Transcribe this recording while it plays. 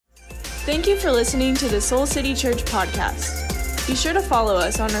Thank you for listening to the Soul City Church podcast. Be sure to follow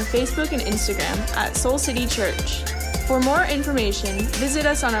us on our Facebook and Instagram at Soul City Church. For more information, visit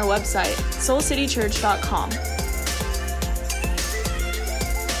us on our website, soulcitychurch.com.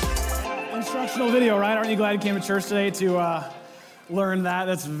 Instructional video, right? Aren't you glad you came to church today to learn that?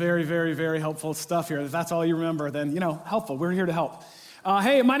 That's very, very, very helpful stuff here. If that's all you remember, then, helpful. We're here to help.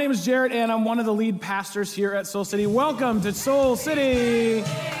 Hey, my name is Jared, and I'm one of the lead pastors here at Soul City. Welcome to Soul City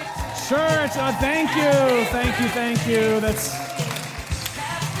Church. Thank you. That's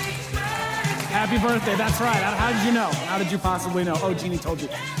happy birthday. That's right. How did you know? How did you possibly know? Oh, Jeannie told you.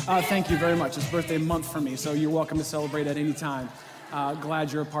 Thank you very much. It's birthday month for me, so you're welcome to celebrate at any time.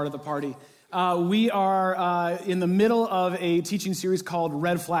 Glad you're a part of the party. We are in the middle of a teaching series called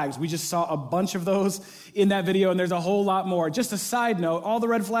Red Flags. We just saw a bunch of those in that video, and there's a whole lot more. Just a side note, all the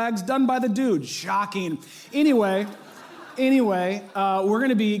red flags done by the dude. Shocking. Anyway, we're going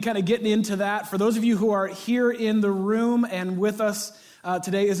to be kind of getting into that. For those of you who are here in the room and with us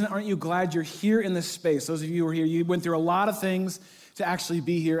today, aren't you glad you're here in this space? Those of you who are here, you went through a lot of things to actually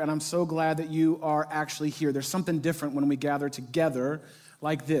be here, and I'm so glad that you are actually here. There's something different when we gather together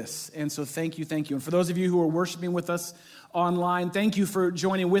like this, and so thank you. And for those of you who are worshiping with us online, thank you for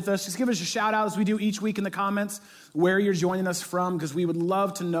joining with us. Just give us a shout out as we do each week in the comments where you're joining us from, because we would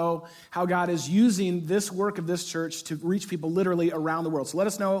love to know how God is using this work of this church to reach people literally around the world. So let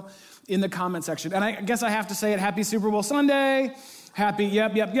us know in the comment section. And I guess I have to say it, happy Super Bowl Sunday. Happy,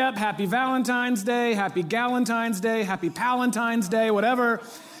 happy Valentine's Day, happy Galentine's Day, happy Palentine's Day, whatever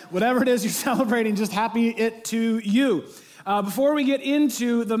it is you're celebrating, just happy it to you. Before we get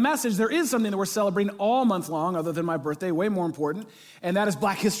into the message, there is something that we're celebrating all month long, other than my birthday, way more important, and that is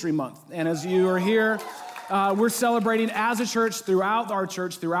Black History Month. And as you are here, we're celebrating as a church throughout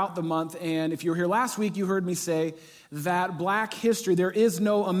the month. And if you were here last week, you heard me say that Black history, there is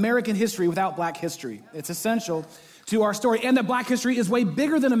no American history without Black history. It's essential to our story, and that Black history is way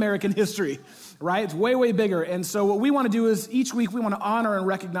bigger than American history, right? It's way, way bigger. And so what we want to do is each week we want to honor and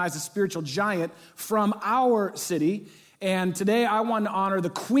recognize a spiritual giant from our city. And today I want to honor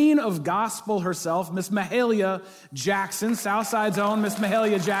the queen of gospel herself, Miss Mahalia Jackson, Southside's own Miss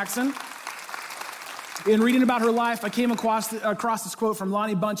Mahalia Jackson. In reading about her life, I came across this quote from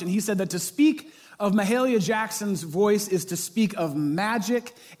Lonnie Bunch, and he said that to speak of Mahalia Jackson's voice is to speak of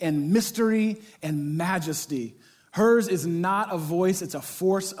magic and mystery and majesty. Hers is not a voice, it's a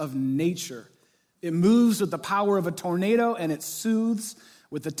force of nature. It moves with the power of a tornado, and it soothes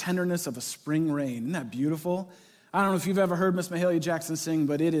with the tenderness of a spring rain. Isn't that beautiful? I don't know if you've ever heard Miss Mahalia Jackson sing,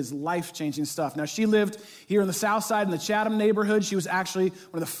 but it is life-changing stuff. Now, she lived here in the South Side in the Chatham neighborhood. She was actually one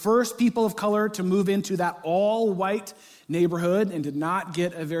of the first people of color to move into that all-white neighborhood and did not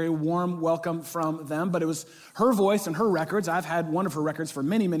get a very warm welcome from them. But it was her voice and her records. I've had one of her records for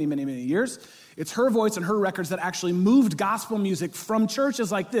many, many, many, many years. It's her voice and her records that actually moved gospel music from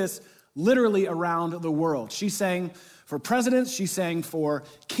churches like this literally around the world. She sang for presidents, she sang for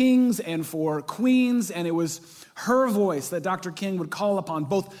kings and for queens, and it was her voice that Dr. King would call upon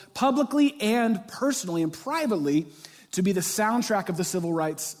both publicly and personally and privately to be the soundtrack of the civil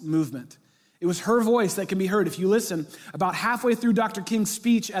rights movement. It was her voice that can be heard. If you listen, about halfway through Dr. King's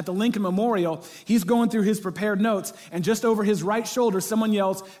speech at the Lincoln Memorial, he's going through his prepared notes, and just over his right shoulder, someone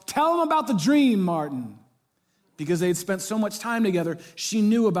yells, "Tell him about the dream, Martin." Because they had spent so much time together, she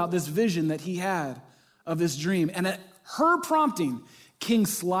knew about this vision that he had of this dream. And at her prompting, King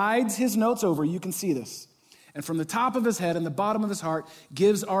slides his notes over. You can see this. And from the top of his head and the bottom of his heart,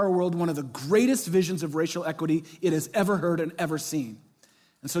 gives our world one of the greatest visions of racial equity it has ever heard and ever seen.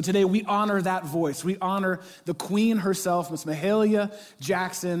 And so today we honor that voice. We honor the queen herself, Miss Mahalia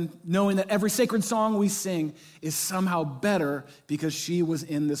Jackson, knowing that every sacred song we sing is somehow better because she was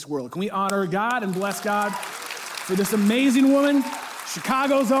in this world. Can we honor God and bless God for this amazing woman,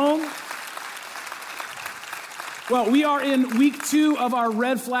 Chicago's own? Well, we are in week 2 of our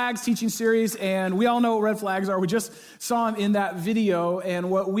Red Flags teaching series, and we all know what red flags are. We just saw them in that video, and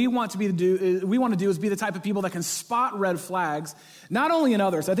what we want to do is be the type of people that can spot red flags, not only in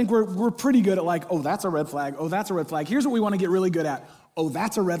others. I think we're pretty good at oh, that's a red flag. Oh, that's a red flag. Here's what we want to get really good at. Oh,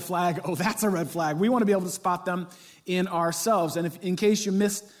 that's a red flag. Oh, that's a red flag. We want to be able to spot them in ourselves. And in case you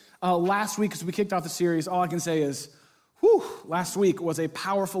missed last week, as we kicked off the series, all I can say is, last week was a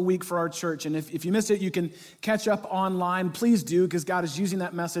powerful week for our church. And if you missed it, you can catch up online. Please do, because God is using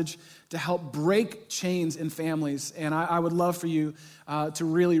that message to help break chains in families. And I would love for you to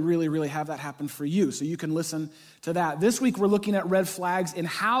really, really, really have that happen for you. So you can listen to that. This week, we're looking at red flags in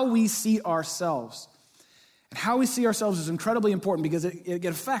how we see ourselves. And how we see ourselves is incredibly important because it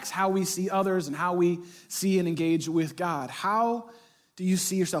affects how we see others and how we see and engage with God. How do you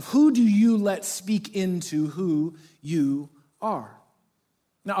see yourself? Who do you let speak into who you are?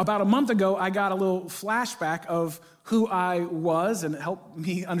 Now, about a month ago, I got a little flashback of who I was, and it helped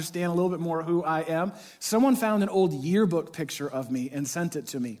me understand a little bit more who I am. Someone found an old yearbook picture of me and sent it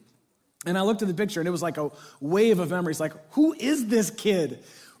to me. And I looked at the picture, and it was like a wave of memories. Like, who is this kid?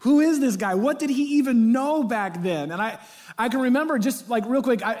 Who is this guy? What did he even know back then? And I can remember just like real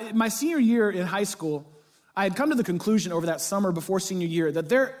quick, my senior year in high school, I had come to the conclusion over that summer before senior year that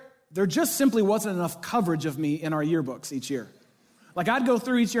there just simply wasn't enough coverage of me in our yearbooks each year. Like, I'd go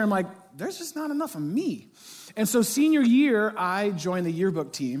through each year, I'm like, there's just not enough of me. And so senior year, I joined the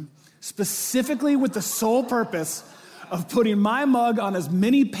yearbook team specifically with the sole purpose of putting my mug on as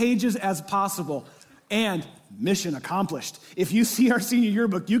many pages as possible. And mission accomplished. If you see our senior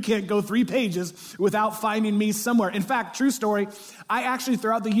yearbook, you can't go 3 pages without finding me somewhere. In fact, true story, I actually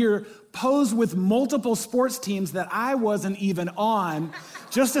throughout the year posed with multiple sports teams that I wasn't even on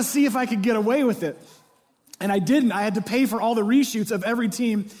just to see if I could get away with it. And I didn't. I had to pay for all the reshoots of every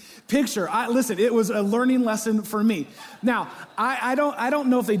team picture. Listen, it was a learning lesson for me. Now, I don't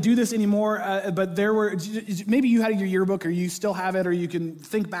know if they do this anymore, but there were, maybe you had your yearbook or you still have it, or you can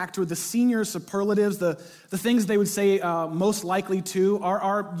think back to the senior superlatives, the things they would say most likely to.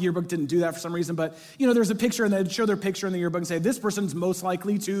 Our yearbook didn't do that for some reason, but there's a picture and they'd show their picture in the yearbook and say, this person's most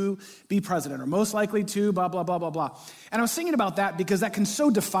likely to be president or most likely to blah, blah, blah, blah, blah. And I was thinking about that because that can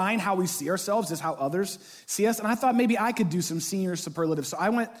so define how we see ourselves as how others see us. And I thought maybe I could do some senior superlatives. So I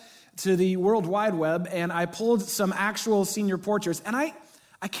went to the World Wide Web, and I pulled some actual senior portraits, and I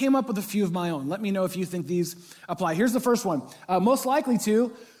came up with a few of my own. Let me know if you think these apply. Here's the first one. Most likely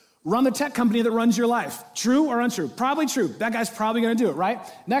to run the tech company that runs your life. True or untrue? Probably true. That guy's probably going to do it, right?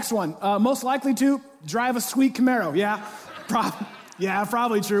 Next one. Most likely to drive a sweet Camaro. Yeah,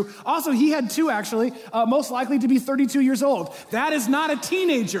 probably true. Also, he had 2, actually. Most likely to be 32 years old. That is not a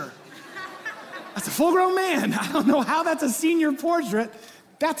teenager. That's a full-grown man. I don't know how that's a senior portrait.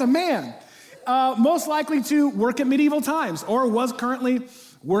 That's a man. Most likely to work at Medieval Times or was currently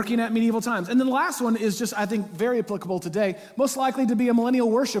working at Medieval Times. And then the last one is just, I think, very applicable today. Most likely to be a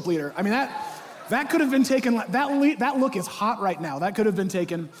millennial worship leader. I mean, that could have been taken, that look is hot right now. That could have been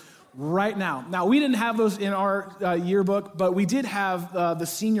taken right now. Now, we didn't have those in our yearbook, but we did have the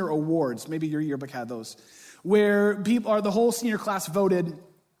senior awards. Maybe your yearbook had those, where the whole senior class voted.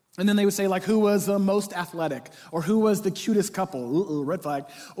 And then they would say, like, who was the most athletic? Or who was the cutest couple? Red flag.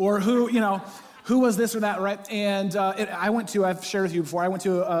 Or who was this or that, right? And I've shared with you before, I went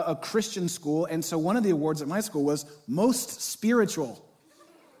to a Christian school, and so one of the awards at my school was most spiritual.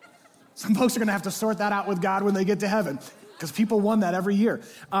 Some folks are going to have to sort that out with God when they get to heaven, because people won that every year.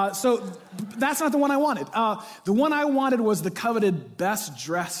 So that's not the one I wanted. The one I wanted was the coveted best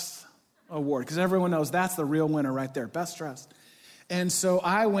dressed award, because everyone knows that's the real winner right there, best dressed. And so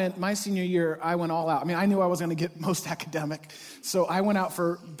my senior year, I went all out. I mean, I knew I was going to get most academic, so I went out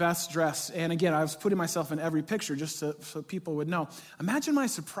for best dress. And again, I was putting myself in every picture just so people would know. Imagine my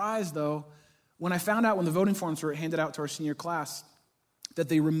surprise, though, when I found out when the voting forms were handed out to our senior class that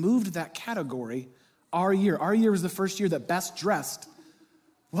they removed that category our year. Our year was the first year that best dressed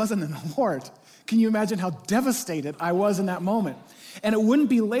wasn't an award. Can you imagine how devastated I was in that moment? And it wouldn't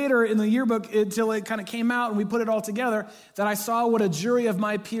be later in the yearbook until it kind of came out and we put it all together that I saw what a jury of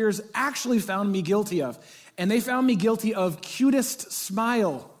my peers actually found me guilty of. And they found me guilty of cutest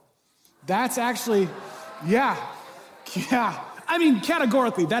smile. That's actually, yeah. I mean,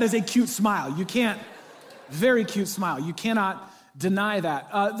 categorically, that is a cute smile. Very cute smile. You cannot deny that.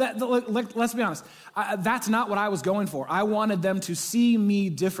 Let's be honest. That's not what I was going for. I wanted them to see me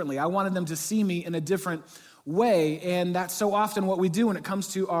differently. I wanted them to see me in a different way, and that's so often what we do when it comes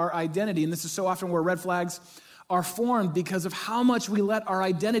to our identity, and this is so often where red flags are formed because of how much we let our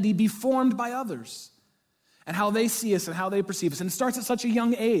identity be formed by others and how they see us and how they perceive us. And it starts at such a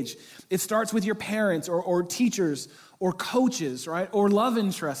young age. It starts with your parents or teachers or coaches, right? Or love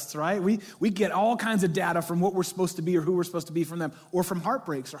interests, right? We get all kinds of data from what we're supposed to be or who we're supposed to be from them, or from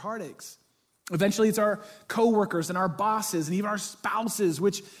heartbreaks or heartaches. Eventually, it's our coworkers and our bosses and even our spouses,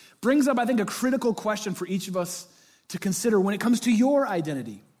 which brings up, I think, a critical question for each of us to consider when it comes to your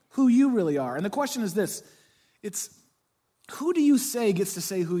identity, who you really are. And the question is this, it's who do you say gets to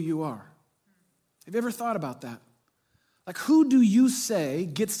say who you are? Have you ever thought about that? Like, who do you say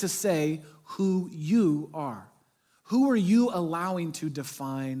gets to say who you are? Who are you allowing to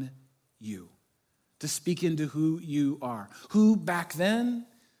define you, to speak into who you are? Who back then?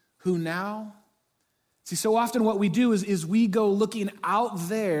 Who now? See, so often what we do is we go looking out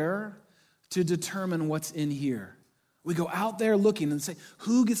there to determine what's in here. We go out there looking and say,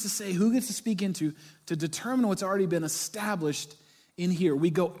 who gets to say, who gets to speak into, to determine what's already been established in here. We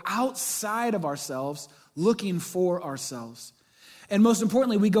go outside of ourselves looking for ourselves. And most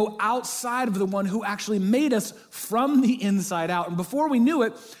importantly, we go outside of the one who actually made us from the inside out. And before we knew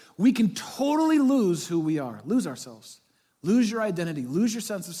it, we can totally lose who we are, lose ourselves, lose your identity, lose your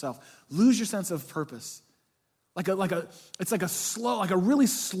sense of self, lose your sense of purpose. It's like a really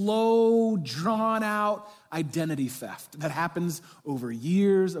slow, drawn out identity theft that happens over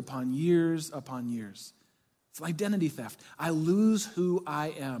years upon years upon years. It's identity theft. I lose who I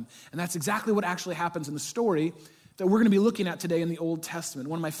am. And that's exactly what actually happens in the story that we're going to be looking at today in the Old Testament.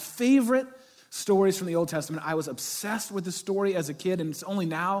 One of my favorite stories from the Old Testament. I was obsessed with the story as a kid, and it's only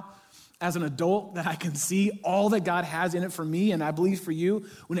now as an adult that I can see all that God has in it for me, and I believe for you,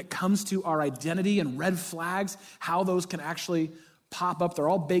 when it comes to our identity and red flags, how those can actually pop up. They're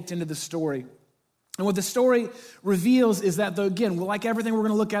all baked into the story. And what the story reveals is that, again, like everything we're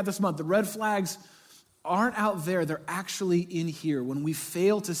going to look at this month, the red flags aren't out there. They're actually in here. When we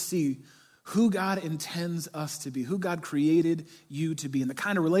fail to see who God intends us to be, who God created you to be, and the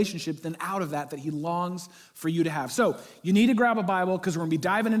kind of relationship then out of that he longs for you to have. So you need to grab a Bible because we're going to be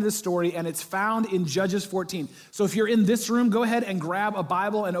diving into this story, and it's found in Judges 14. So if you're in this room, go ahead and grab a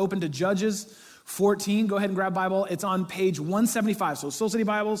Bible and open to Judges 14. Go ahead and grab a Bible. It's on page 175. So Soul City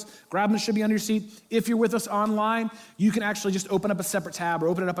Bibles, grab them. It should be under your seat. If you're with us online, you can actually just open up a separate tab or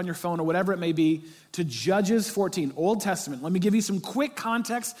open it up on your phone or whatever it may be to Judges 14, Old Testament. Let me give you some quick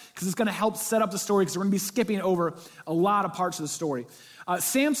context because it's going to help set up the story because we're going to be skipping over a lot of parts of the story.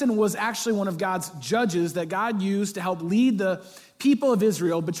 Samson was actually one of God's judges that God used to help lead the people of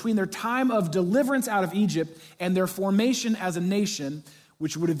Israel between their time of deliverance out of Egypt and their formation as a nation,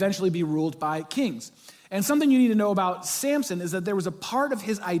 which would eventually be ruled by kings. And something you need to know about Samson is that there was a part of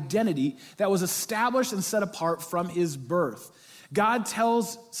his identity that was established and set apart from his birth. God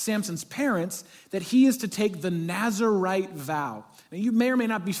tells Samson's parents that he is to take the Nazirite vow. Now, you may or may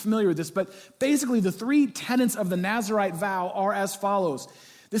not be familiar with this, but basically the three tenets of the Nazirite vow are as follows.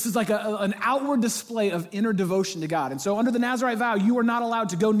 This is like an outward display of inner devotion to God. And so under the Nazirite vow, you are not allowed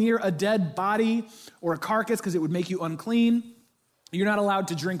to go near a dead body or a carcass because it would make you unclean. You're not allowed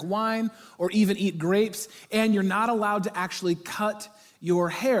to drink wine or even eat grapes, and you're not allowed to actually cut your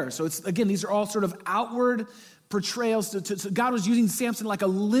hair. So these are all sort of outward portrayals. God was using Samson like a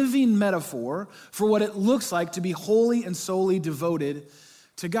living metaphor for what it looks like to be wholly and solely devoted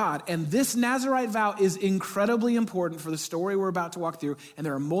to God. And this Nazirite vow is incredibly important for the story we're about to walk through, and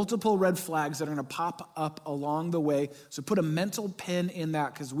there are multiple red flags that are going to pop up along the way. So put a mental pin in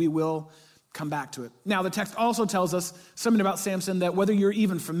that because we will come back to it. Now, the text also tells us something about Samson that whether you're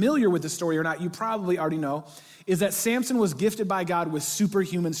even familiar with the story or not, you probably already know, is that Samson was gifted by God with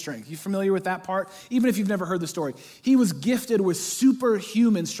superhuman strength. You familiar with that part? Even if you've never heard the story. He was gifted with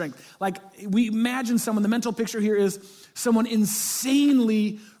superhuman strength. Like, we imagine someone, the mental picture here is someone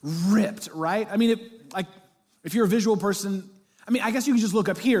insanely ripped, right? I mean, if you're a visual person, I guess you can just look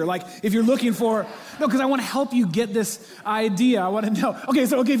up here. Like, if you're looking for, because I want to help you get this idea. I want to know. Okay,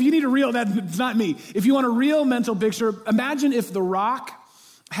 if you need a real, that's not me. If you want a real mental picture, imagine if The Rock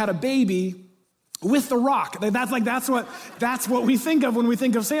had a baby with The Rock. That's what we think of when we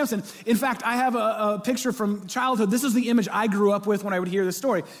think of Samson. In fact, I have a picture from childhood. This is the image I grew up with when I would hear this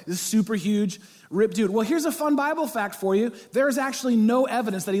story. This super huge, ripped dude. Well, here's a fun Bible fact for you. There is actually no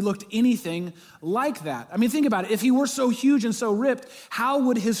evidence that he looked anything like that. Think about it. If he were so huge and so ripped, how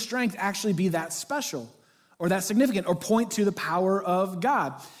would his strength actually be that special or that significant or point to the power of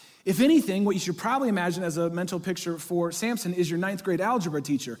God? If anything, what you should probably imagine as a mental picture for Samson is your 9th grade algebra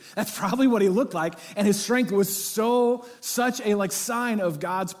teacher. That's probably what he looked like, and his strength was such a sign of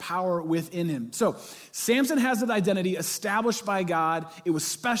God's power within him. So Samson has an identity established by God. It was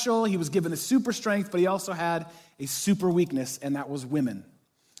special. He was given a super strength, but he also had a super weakness, and that was women.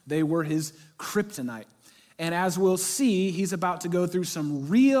 They were his kryptonite. And as we'll see, he's about to go through some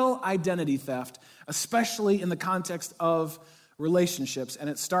real identity theft, especially in the context of relationships, and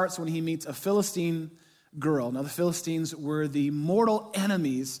it starts when he meets a Philistine girl. Now, the Philistines were the mortal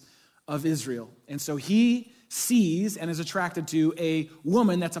enemies of Israel, and so he sees and is attracted to a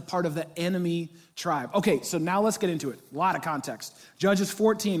woman that's a part of the enemy tribe. Okay, so now let's get into it. A lot of context. Judges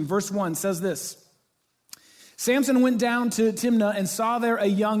 14, verse 1 says this. Samson went down to Timnah and saw there a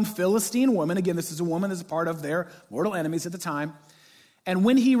young Philistine woman. Again, this is a woman that's a part of their mortal enemies at the time. And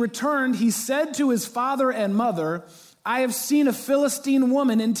when he returned, he said to his father and mother, I have seen a Philistine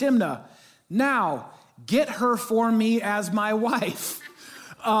woman in Timnah. Now, get her for me as my wife.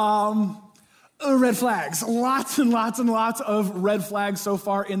 red flags. Lots and lots and lots of red flags so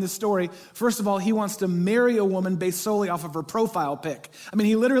far in this story. First of all, he wants to marry a woman based solely off of her profile pic. I mean,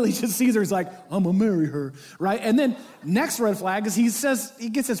 he literally just sees her. He's like, I'm going to marry her, right? And then next red flag is he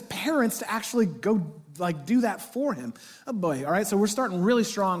gets his parents to actually go do that for him. Oh boy, all right? So we're starting really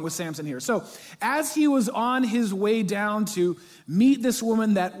strong with Samson here. So as he was on his way down to meet this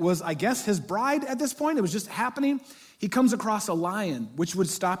woman that was, I guess, his bride at this point, it was just happening, he comes across a lion, which would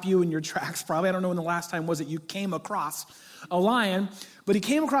stop you in your tracks probably. I don't know when the last time was that you came across a lion, but he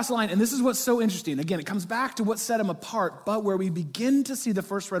came across a lion, and this is what's so interesting. Again, it comes back to what set him apart, but where we begin to see the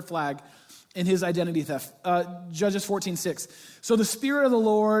first red flag in his identity theft. Judges 14:6. So the Spirit of the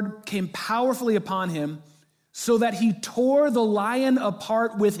Lord came powerfully upon him so that he tore the lion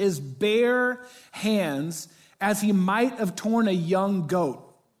apart with his bare hands as he might have torn a young goat.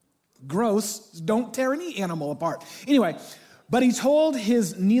 Gross, don't tear any animal apart. Anyway, but he told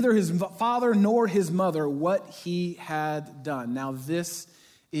neither his father nor his mother what he had done. Now this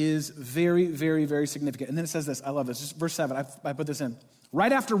is very, very, very significant. And then it says this, I love this, just verse 7, I put this in.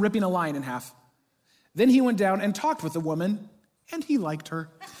 Right after ripping a lion in half, then he went down and talked with the woman, and he liked her.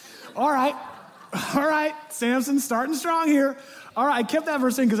 All right, Samson starting strong here. All right, I kept that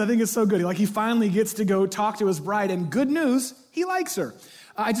verse in because I think it's so good. He finally gets to go talk to his bride, and good news, he likes her.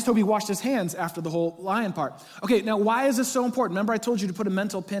 I just hope he washed his hands after the whole lion part. Okay, now why is this so important? Remember I told you to put a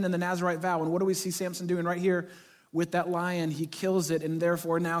mental pin in the Nazirite vow, and what do we see Samson doing right here with that lion? He kills it, and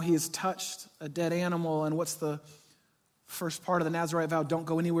therefore now he has touched a dead animal, and what's the first part of the Nazirite vow? Don't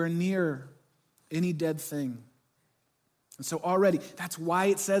go anywhere near any dead thing. And so already, that's why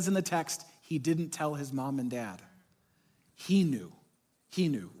it says in the text, he didn't tell his mom and dad. He knew,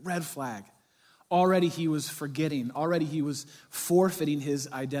 red flag. Already he was forgetting. Already he was forfeiting his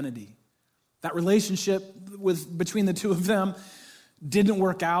identity. That relationship between the two of them didn't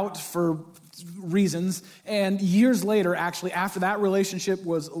work out for reasons. And years later, actually, after that relationship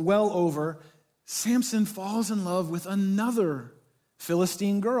was well over, Samson falls in love with another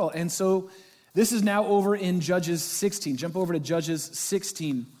Philistine girl. And so this is now over in Judges 16. Jump over to Judges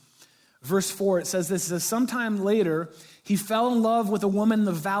 16. Verse 4, it says this, sometime later, he fell in love with a woman in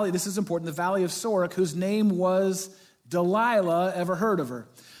the valley, this is important, the valley of Sorek, whose name was Delilah. Ever heard of her?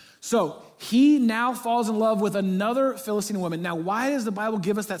 So he now falls in love with another Philistine woman. Now, why does the Bible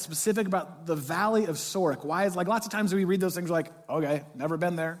give us that specific about the valley of Sorek? Why is, lots of times we read those things, we're like, okay, never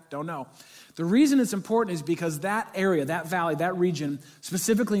been there, don't know. The reason it's important is because that area, that valley, that region,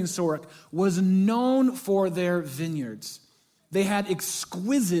 specifically in Sorek, was known for their vineyards. They had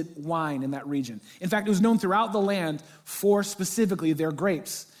exquisite wine in that region. In fact, it was known throughout the land for specifically their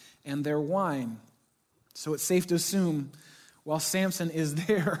grapes and their wine. So it's safe to assume while Samson is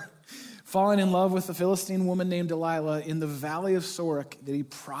there, falling in love with a Philistine woman named Delilah in the valley of Sorek, that he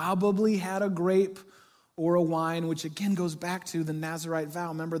probably had a grape or a wine, which again goes back to the Nazirite vow.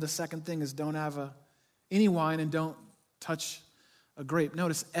 Remember, the second thing is don't have any wine and don't touch a grape.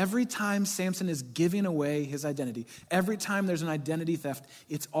 Notice, every time Samson is giving away his identity, every time there's an identity theft,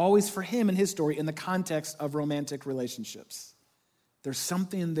 it's always for him in his story in the context of romantic relationships. There's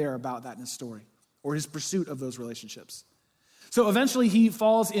something there about that in his story, or his pursuit of those relationships. So eventually he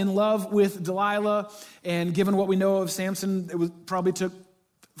falls in love with Delilah, and given what we know of Samson, probably took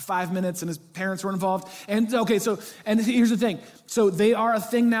 5 minutes and his parents were involved. And okay, and here's the thing. So they are a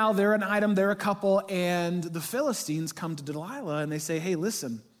thing now, they're an item, they're a couple, and the Philistines come to Delilah and they say, hey,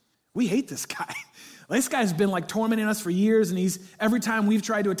 listen, we hate this guy. This guy's been tormenting us for years, and every time we've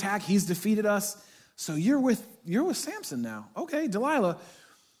tried to attack, he's defeated us. So you're with Samson now. Okay, Delilah,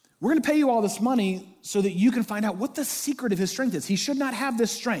 we're going to pay you all this money so that you can find out what the secret of his strength is. He should not have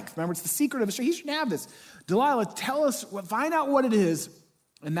this strength. Remember, it's the secret of his strength. He shouldn't have this. Delilah, find out what it is,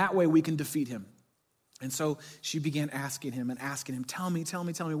 and that way we can defeat him. And so she began asking him, tell me,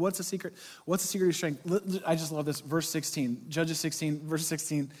 what's the secret? What's the secret of your strength? I just love this. Verse 16, Judges 16, verse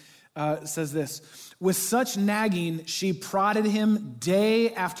 16 says this. With such nagging, she prodded him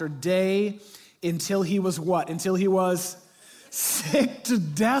day after day until he was what? Until he was sick to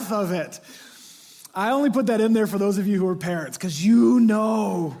death of it. I only put that in there for those of you who are parents, because you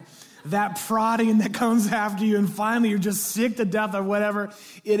know that prodding that comes after you, and finally you're just sick to death of whatever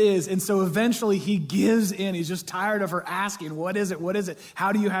it is. And so eventually he gives in. He's just tired of her asking, what is it? What is it?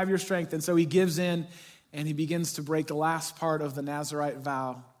 How do you have your strength? And so he gives in, and he begins to break the last part of the Nazirite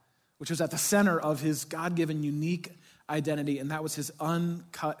vow, which was at the center of his God-given unique identity, and that was his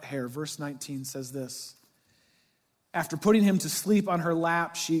uncut hair. Verse 19 says this. After putting him to sleep on her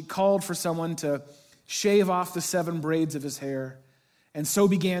lap, she called for someone to shave off the 7 braids of his hair, and so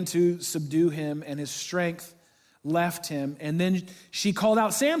began to subdue him, and his strength left him. And then she called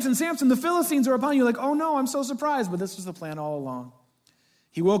out, Samson, Samson, the Philistines are upon you. Like, oh no, I'm so surprised. But this was the plan all along.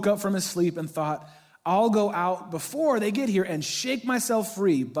 He woke up from his sleep and thought, I'll go out before they get here and shake myself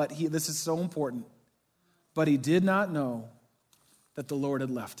free. But this is so important. But he did not know that the Lord had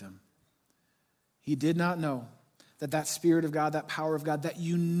left him. He did not know that Spirit of God, that power of God, that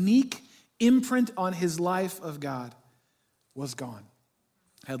unique imprint on his life of God was gone,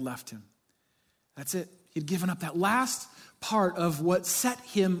 had left him. That's it. He'd given up that last part of what set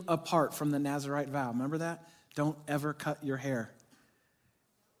him apart from the Nazirite vow. Remember that? Don't ever cut your hair.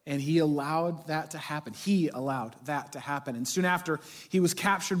 And he allowed that to happen. He allowed that to happen. And soon after, he was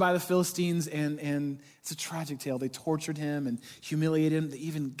captured by the Philistines, and it's a tragic tale. They tortured him and humiliated him. They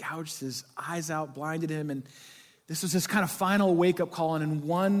even gouged his eyes out, blinded him. And this was his kind of final wake-up call. And in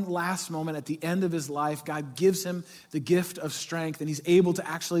one last moment at the end of his life, God gives him the gift of strength, and he's able to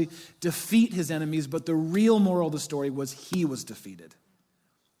actually defeat his enemies. But the real moral of the story was he was defeated.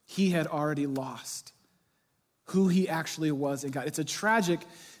 He had already lost who he actually was in God. It's a tragic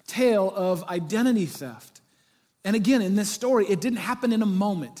tale of identity theft. And again, in this story, it didn't happen in a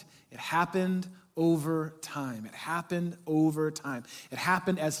moment. It happened over time. It happened over time. It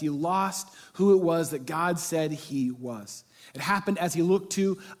happened as he lost who it was that God said he was. It happened as he looked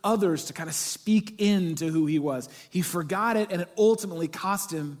to others to kind of speak into who he was. He forgot it, and it ultimately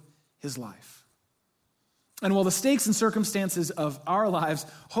cost him his life. And while the stakes and circumstances of our lives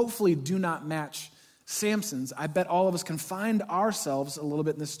hopefully do not match Samson's, I bet all of us can find ourselves a little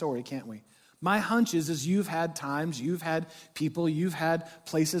bit in this story, can't we? My hunch is you've had times, you've had people, you've had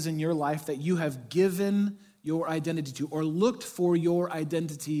places in your life that you have given your identity to or looked for your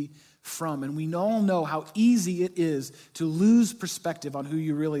identity from. And we all know how easy it is to lose perspective on who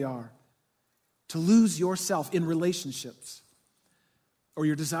you really are, to lose yourself in relationships or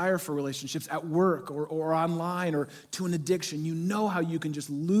your desire for relationships at work or online or to an addiction. You know how you can just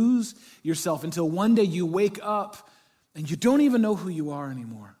lose yourself until one day you wake up and you don't even know who you are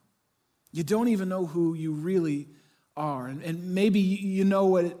anymore. You don't even know who you really are. And maybe you know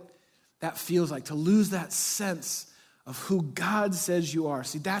what that feels like, to lose that sense of who God says you are.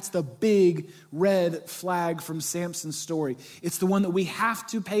 See, that's the big red flag from Samson's story. It's the one that we have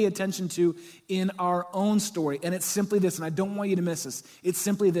to pay attention to in our own story. And it's simply this, and I don't want you to miss this. It's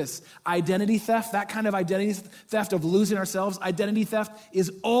simply this. Identity theft, that kind of identity theft of losing ourselves, identity theft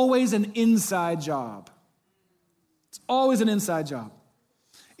is always an inside job. It's always an inside job.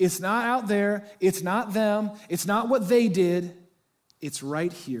 It's not out there. It's not them. It's not what they did. It's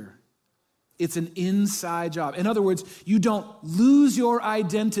right here. It's an inside job. In other words, you don't lose your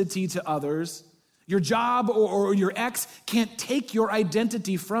identity to others. Your job or your ex can't take your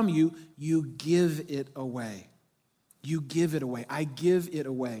identity from you. You give it away. You give it away. I give it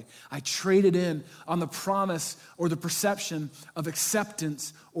away. I trade it in on the promise or the perception of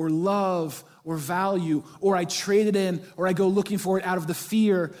acceptance or love or value, or I trade it in or I go looking for it out of the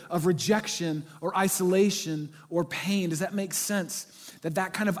fear of rejection or isolation or pain. Does that make sense?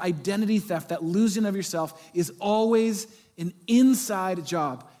 That kind of identity theft, that losing of yourself is always an inside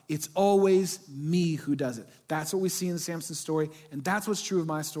job. It's always me who does it. That's what we see in Samson's story, and that's what's true of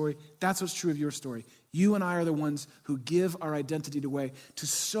my story. That's what's true of your story. You and I are the ones who give our identity away to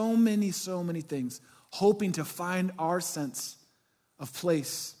so many things, hoping to find our sense of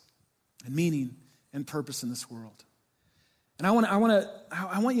place and meaning and purpose in this world. And I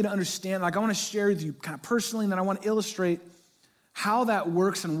want you to understand, I want to share with you kind of personally, and then I want to illustrate how that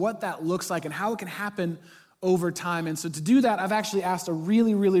works and what that looks like and how it can happen over time. And so to do that, I've actually asked a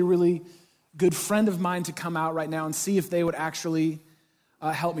really good friend of mine to come out right now and see if they would actually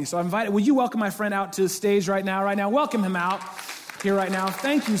help me. So I invited, will you welcome my friend out to the stage right now? Welcome him out here right now.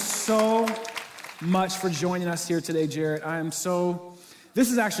 Thank you so much for joining us here today, Jarrett. This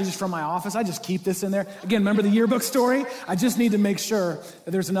is actually just from my office. I just keep this in there. Again, remember the yearbook story? I just need to make sure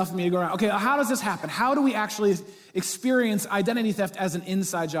that there's enough of me to go around. Okay, how does this happen? How do we actually experience identity theft as an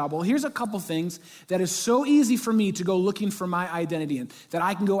inside job? Well, here's a couple things that is so easy for me to go looking for my identity in, that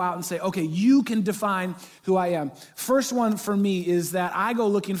I can go out and say, okay, you can define who I am. First one for me is that I go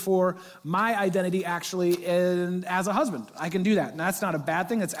looking for my identity actually as a husband. I can do that, and that's not a bad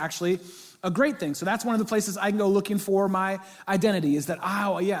thing. It's actually a great thing. So that's one of the places I can go looking for my identity, is that,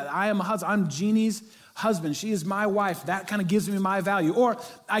 I am a husband. I'm Jeannie's husband. She is my wife. That kind of gives me my value. Or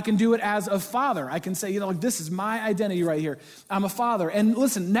I can do it as a father. I can say, this is my identity right here. I'm a father. And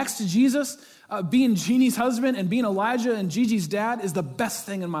listen, next to Jesus, being Jeannie's husband and being Elijah and Gigi's dad is the best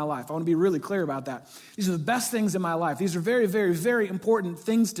thing in my life. I want to be really clear about that. These are the best things in my life. These are very, very, very important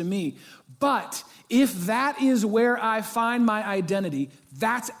things to me. But if that is where I find my identity,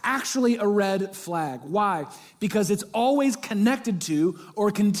 that's actually a red flag. Why? Because it's always connected to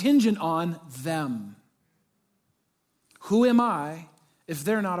or contingent on them. Who am I if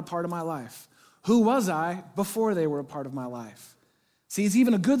they're not a part of my life? Who was I before they were a part of my life? See, it's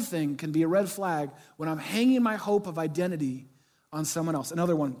even a good thing can be a red flag when I'm hanging my hope of identity on someone else.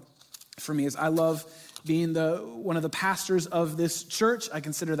 Another one for me is I love being one of the pastors of this church. I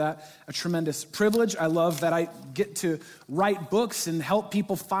consider that a tremendous privilege. I love that I get to write books and help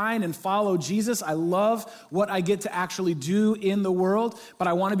people find and follow Jesus. I love what I get to actually do in the world. But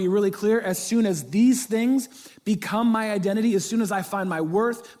I want to be really clear, as soon as these things become my identity, as soon as I find my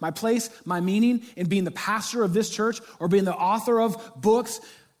worth, my place, my meaning in being the pastor of this church or being the author of books,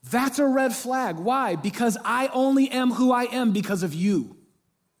 that's a red flag. Why? Because I only am who I am because of you.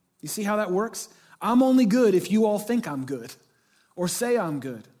 You see how that works? I'm only good if you all think I'm good or say I'm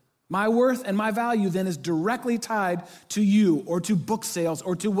good. My worth and my value then is directly tied to you or to book sales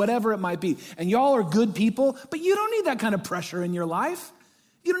or to whatever it might be. And y'all are good people, but you don't need that kind of pressure in your life.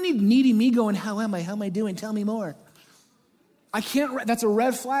 You don't need needy me going, how am I doing? Tell me more. That's a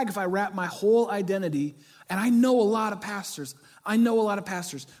red flag if I wrap my whole identity, and I know a lot of pastors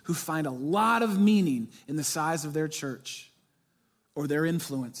who find a lot of meaning in the size of their church or their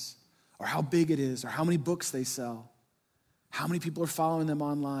influence, or how big it is, or how many books they sell, how many people are following them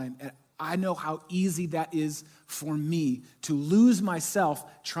online. And I know how easy that is for me to lose myself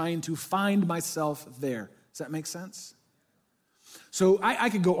trying to find myself there. Does that make sense? So I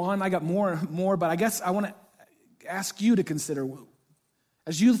could go on. I got more, but I guess I want to ask you to consider,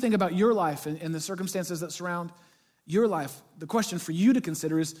 as you think about your life and the circumstances that surround your life, the question for you to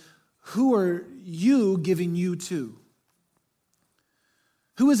consider is, who are you giving you to?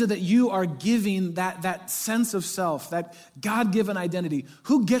 Who is it that you are giving that sense of self, that God-given identity?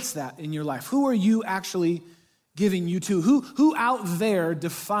 Who gets that in your life? Who are you actually giving you to? Who out there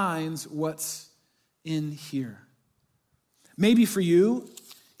defines what's in here? Maybe for you,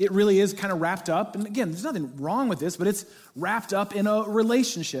 it really is kind of wrapped up, and again, there's nothing wrong with this, but it's wrapped up in a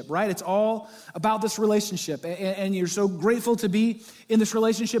relationship, right? It's all about this relationship, and you're so grateful to be in this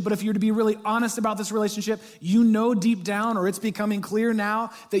relationship, but if you're to be really honest about this relationship, you know deep down, or it's becoming clear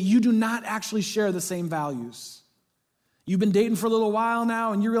now, that you do not actually share the same values. You've been dating for a little while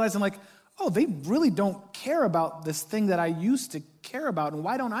now, and you're realizing like, oh, they really don't care about this thing that I used to care about, and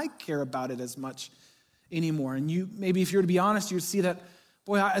why don't I care about it as much anymore? And you, maybe if you're to be honest, you see that,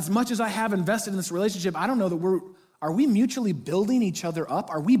 boy, as much as I have invested in this relationship, I don't know that are we mutually building each other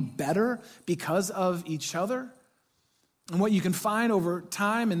up? Are we better because of each other? And what you can find over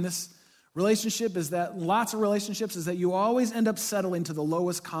time in this relationship is that lots of relationships is that you always end up settling to the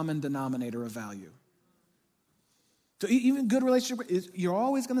lowest common denominator of value. So even good relationship, you're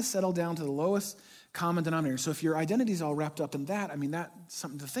always going to settle down to the lowest common denominator. So if your identity is all wrapped up in that, I mean, that's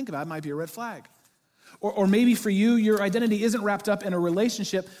something to think about. It might be a red flag. Or maybe for you, your identity isn't wrapped up in a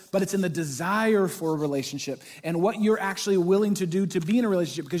relationship, but it's in the desire for a relationship and what you're actually willing to do to be in a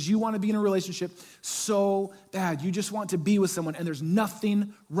relationship, because you want to be in a relationship so bad. You just want to be with someone, and there's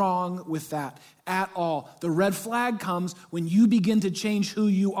nothing wrong with that at all. The red flag comes when you begin to change who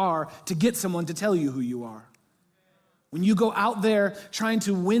you are to get someone to tell you who you are. When you go out there trying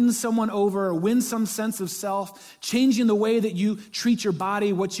to win someone over or win some sense of self, changing the way that you treat your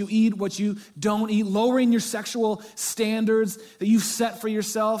body, what you eat, what you don't eat, lowering your sexual standards that you've set for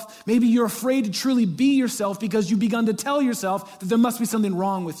yourself. Maybe you're afraid to truly be yourself because you've begun to tell yourself that there must be something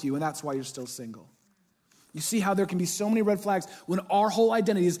wrong with you, and that's why you're still single. You see how there can be so many red flags when our whole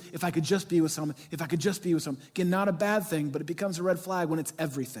identity is, if I could just be with someone, if I could just be with someone. Again, not a bad thing, but it becomes a red flag when it's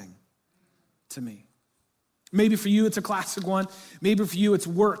everything to me. Maybe for you, it's a classic one. Maybe for you, it's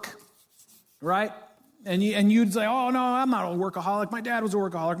work, right? And you'd say, oh, no, I'm not a workaholic. My dad was a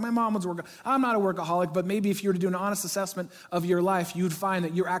workaholic. My mom was a workaholic. I'm not a workaholic. But maybe if you were to do an honest assessment of your life, you'd find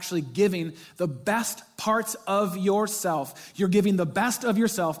that you're actually giving the best parts of yourself. You're giving the best of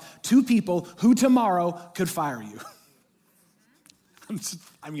yourself to people who tomorrow could fire you.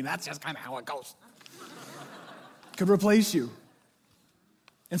 I mean, that's just kind of how it goes. Could replace you.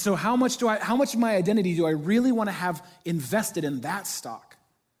 And so how much of my identity do I really want to have invested in that stock?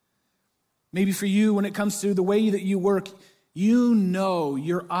 Maybe for you, when it comes to the way that you work, you know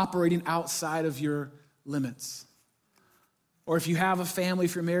you're operating outside of your limits. Or if you have a family,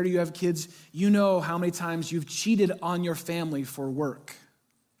 if you're married or you have kids, you know how many times you've cheated on your family for work.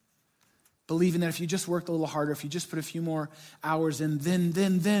 Believing that if you just worked a little harder, if you just put a few more hours in,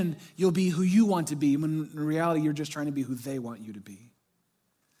 then you'll be who you want to be, when in reality you're just trying to be who they want you to be.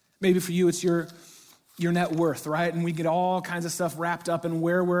 Maybe for you, it's your your net worth, right? And we get all kinds of stuff wrapped up in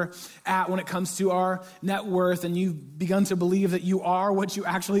where we're at when it comes to our net worth. And you've begun to believe that you are what you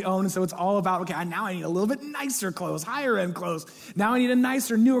actually own. And so it's all about, okay, now I need a little bit nicer clothes, higher end clothes. Now I need a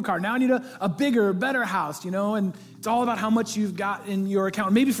nicer, newer car. Now I need a bigger, better house, and it's all about how much you've got in your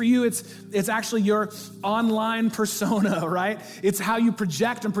account. Maybe for you, it's actually your online persona, right? It's how you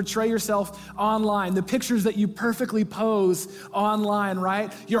project and portray yourself online, the pictures that you perfectly pose online,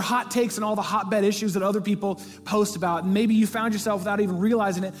 right? Your hot takes and all the hotbed issues that other people post about. And maybe you found yourself, without even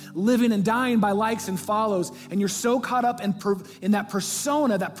realizing it, living and dying by likes and follows. And you're so caught up in that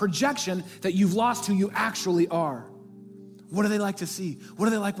persona, that projection, that you've lost who you actually are. What do they like to see? What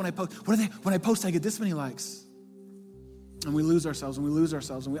do they like when I post? When I post, I get this many likes. And we lose ourselves,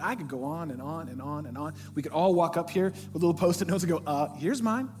 and I could go on and on and on and on. We could all walk up here with little Post-it notes and go, here's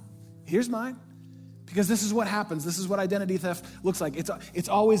mine. Because this is what happens. This is what identity theft looks like. It's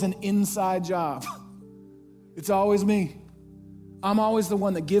always an inside job. It's always me. I'm always the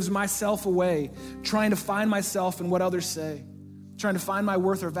one that gives myself away, trying to find myself in what others say, trying to find my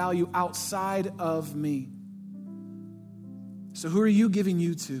worth or value outside of me. So who are you giving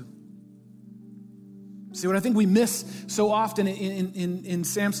you to? See, what I think we miss so often in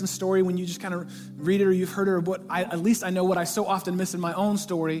Samson's story, when you just kind of read it or you've heard it, or at least I know what I so often miss in my own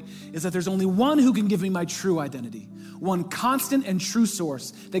story, is that there's only one who can give me my true identity, one constant and true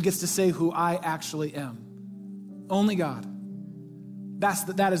source that gets to say who I actually am. Only God.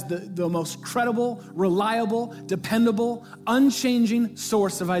 That is the most credible, reliable, dependable, unchanging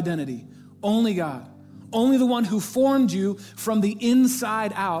source of identity. Only God. Only the one who formed you from the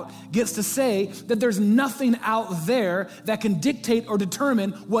inside out gets to say that there's nothing out there that can dictate or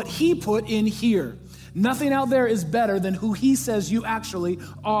determine what he put in here. Nothing out there is better than who he says you actually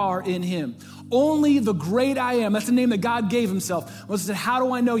are in him. Only the great I am, that's the name that God gave himself. When he said, how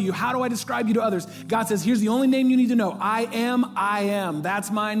do I know you? How do I describe you to others? God says, here's the only name you need to know. I am.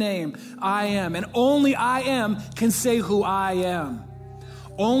 That's my name. I am. And only I am can say who I am.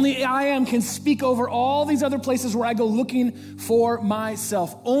 Only I am can speak over all these other places where I go looking for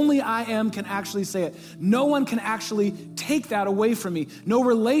myself. Only I am can actually say it. No one can actually take that away from me. No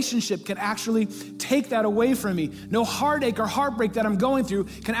relationship can actually take that away from me. No heartache or heartbreak that I'm going through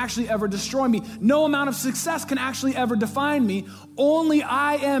can actually ever destroy me. No amount of success can actually ever define me. Only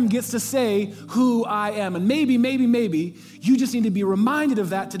I am gets to say who I am. And maybe you just need to be reminded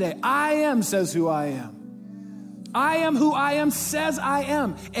of that today. I am says who I am. I am who I am says I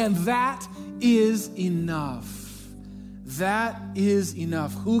am. And that is enough. That is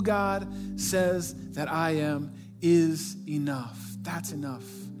enough. Who God says that I am is enough. That's enough.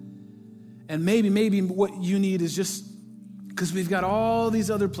 And maybe what you need is just, because we've got all these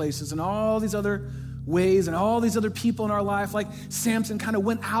other places and all these other ways and all these other people in our life, like Samson kind of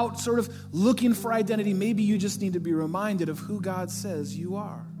went out sort of looking for identity. Maybe you just need to be reminded of who God says you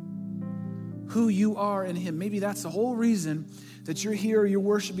are. Who you are in him. Maybe that's the whole reason that you're here or you're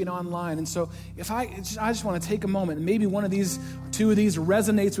worshiping online. And so I just want to take a moment, and maybe two of these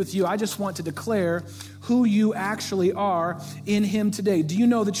resonates with you. I just want to declare who you actually are in him today. Do you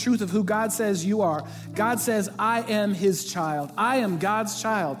know the truth of who God says you are? God says, I am his child. I am God's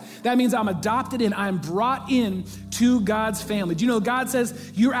child. That means I'm adopted in, I'm brought in to God's family. Do you know God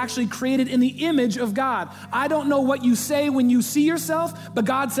says you're actually created in the image of God? I don't know what you say when you see yourself, but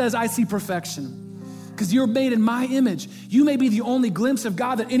God says, I see perfection. Because you're made in my image. You may be the only glimpse of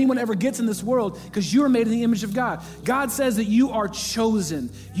God that anyone ever gets in this world because you're made in the image of God. God says that you are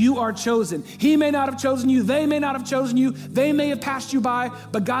chosen. You are chosen. He may not have chosen you. They may not have chosen you. They may have passed you by,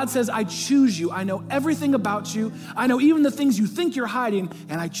 but God says, I choose you. I know everything about you. I know even the things you think you're hiding,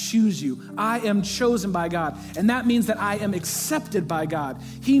 and I choose you. I am chosen by God. And that means that I am accepted by God.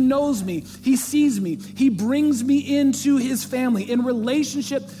 He knows me. He sees me. He brings me into his family in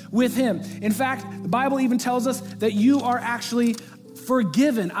relationship with him. In fact, the Bible even tells us that you are actually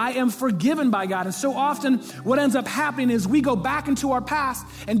forgiven. I am forgiven by God. And so often what ends up happening is we go back into our past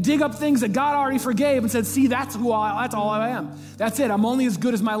and dig up things that God already forgave and said, see, that's all I am. That's it. I'm only as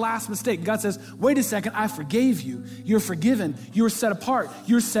good as my last mistake. God says, wait a second, I forgave you. You're forgiven. You're set apart.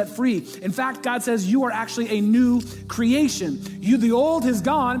 You're set free. In fact, God says you are actually a new creation. The old has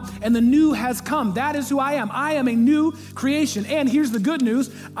gone and the new has come. That is who I am. I am a new creation. And here's the good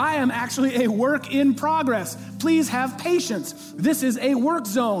news. I am actually a work in progress. Please have patience. This is a work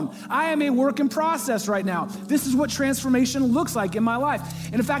zone. I am a work in process right now. This is what transformation looks like in my life.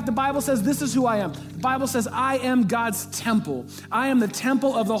 And in fact, the Bible says this is who I am. The Bible says I am God's temple. I am the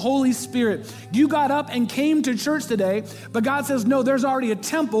temple of the Holy Spirit. You got up and came to church today, but God says, no, there's already a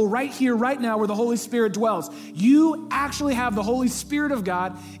temple right here, right now, where the Holy Spirit dwells. You actually have the Holy Spirit of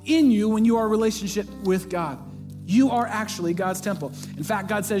God in you when you are in relationship with God. You are actually God's temple. In fact,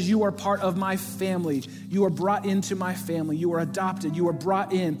 God says you are part of my family. You are brought into my family. You are adopted. You are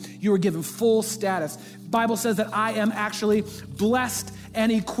brought in. You are given full status. The Bible says that I am actually blessed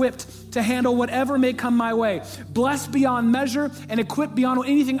and equipped to handle whatever may come my way. Blessed beyond measure and equipped beyond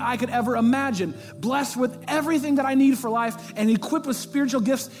anything I could ever imagine. Blessed with everything that I need for life and equipped with spiritual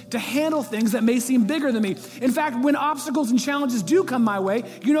gifts to handle things that may seem bigger than me. In fact, when obstacles and challenges do come my way,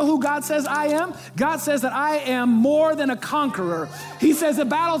 you know who God says I am? God says that I am more than a conqueror. He says the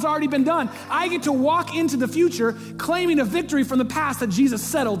battle's already been done. I get to walk into the future claiming a victory from the past that Jesus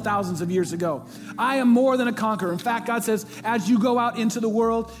settled thousands of years ago. I am more than a conqueror. In fact, God says, as you go out into the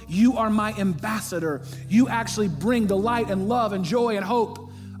world, you are my ambassador. You actually bring the light and love and joy and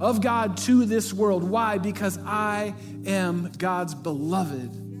hope of God to this world. Why? Because I am God's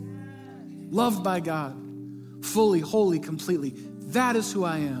beloved, loved by God, fully, wholly, completely. That is who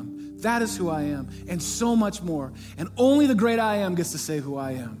I am. That is who I am, and so much more. And only the great I am gets to say who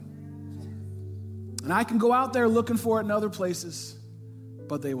I am. And I can go out there looking for it in other places,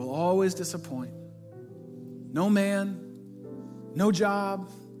 but they will always disappoint. No man, no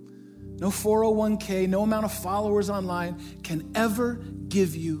job, no 401k, no amount of followers online can ever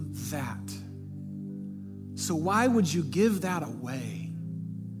give you that. So why would you give that away?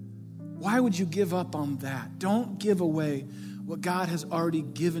 Why would you give up on that? Don't give away what God has already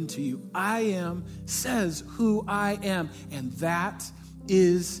given to you. I am says who I am, and that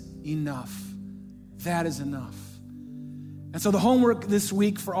is enough. That is enough. And so the homework this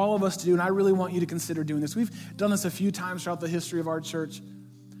week for all of us to do, and I really want you to consider doing this. We've done this a few times throughout the history of our church.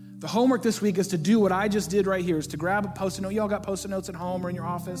 The homework this week is to do what I just did right here, is to grab a Post-it note. You all got Post-it notes at home or in your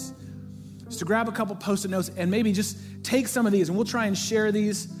office? Just to grab a couple Post-it notes and maybe just take some of these, and we'll try and share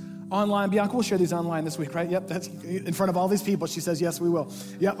these online. Bianca, we'll share these online this week, right? Yep, that's in front of all these people. She says, yes, we will.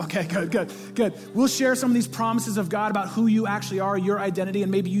 Yep, okay, good. We'll share some of these promises of God about who you actually are, your identity, and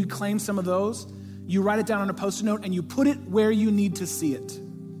maybe you claim some of those. You write it down on a Post-it note and you put it where you need to see it.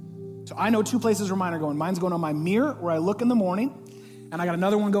 So I know two places where mine are going. Mine's going on my mirror where I look in the morning, and I got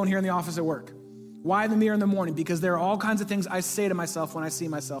another one going here in the office at work. Why the mirror in the morning? Because there are all kinds of things I say to myself when I see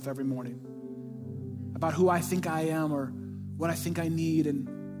myself every morning about who I think I am or what I think I need, and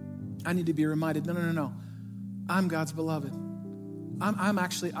I need to be reminded, no. I'm God's beloved.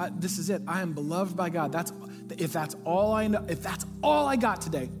 This is it. I am beloved by God. If that's all I got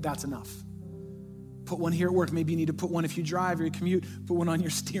today, that's enough. Put one here at work. Maybe you need to put one if you drive or you commute, put one on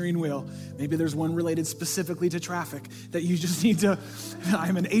your steering wheel. Maybe there's one related specifically to traffic that you just need to,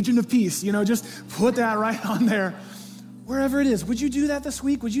 I'm an agent of peace, just put that right on there. Wherever it is, would you do that this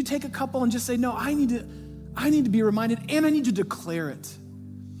week? Would you take a couple and just say, no, I need to be reminded, and I need to declare it.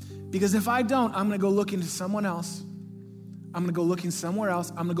 Because if I don't, I'm going to go looking to someone else. I'm going to go looking somewhere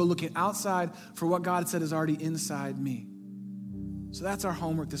else. I'm going to go looking outside for what God said is already inside me. So that's our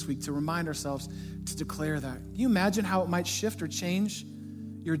homework this week, to remind ourselves to declare that. Can you imagine how it might shift or change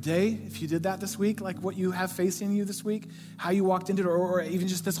your day if you did that this week, like what you have facing you this week, how you walked into it, or even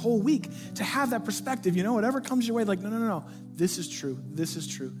just this whole week, to have that perspective, whatever comes your way, like, no, this is true, this is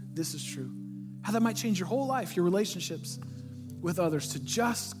true, this is true. How that might change your whole life, your relationships with others, to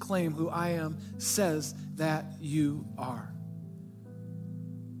just claim who I am says that you are.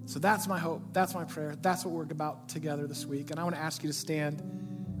 So that's my hope. That's my prayer. That's what we're about together this week. And I want to ask you to stand,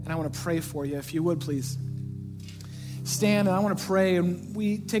 and I want to pray for you. If you would, please stand, and I want to pray. And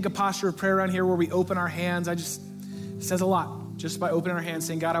we take a posture of prayer around here where we open our hands. It says a lot just by opening our hands,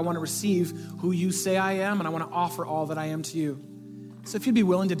 saying, God, I want to receive who you say I am, and I want to offer all that I am to you. So if you'd be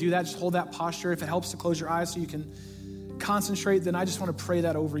willing to do that, just hold that posture. If it helps to close your eyes so you can concentrate, then I just want to pray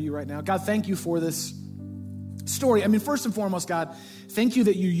that over you right now. God, thank you for this story. First and foremost, God, thank you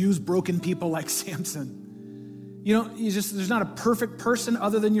that you use broken people like Samson. There's not a perfect person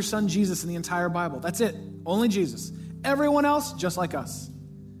other than your son Jesus in the entire Bible. That's it. Only Jesus. Everyone else, just like us.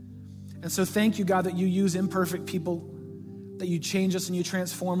 And so thank you, God, that you use imperfect people, that you change us and you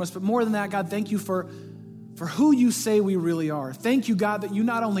transform us. But more than that, God, thank you for who you say we really are. Thank you, God, that you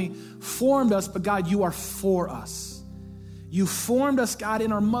not only formed us, but God, you are for us. You formed us, God,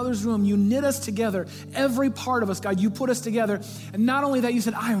 in our mother's womb. You knit us together, every part of us, God. You put us together. And not only that, you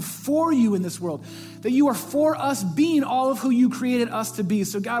said, I am for you in this world, that you are for us being all of who you created us to be.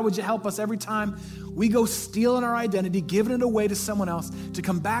 So God, would you help us every time we go stealing our identity, giving it away to someone else, to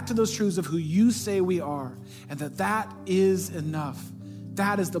come back to those truths of who you say we are, and that is enough.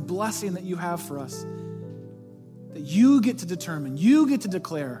 That is the blessing that you have for us, that you get to determine, you get to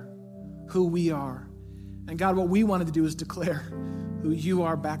declare who we are. And God, what we wanted to do is declare who you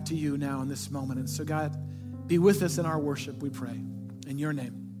are back to you now in this moment. And so God, be with us in our worship, we pray. In your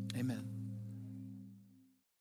name, amen.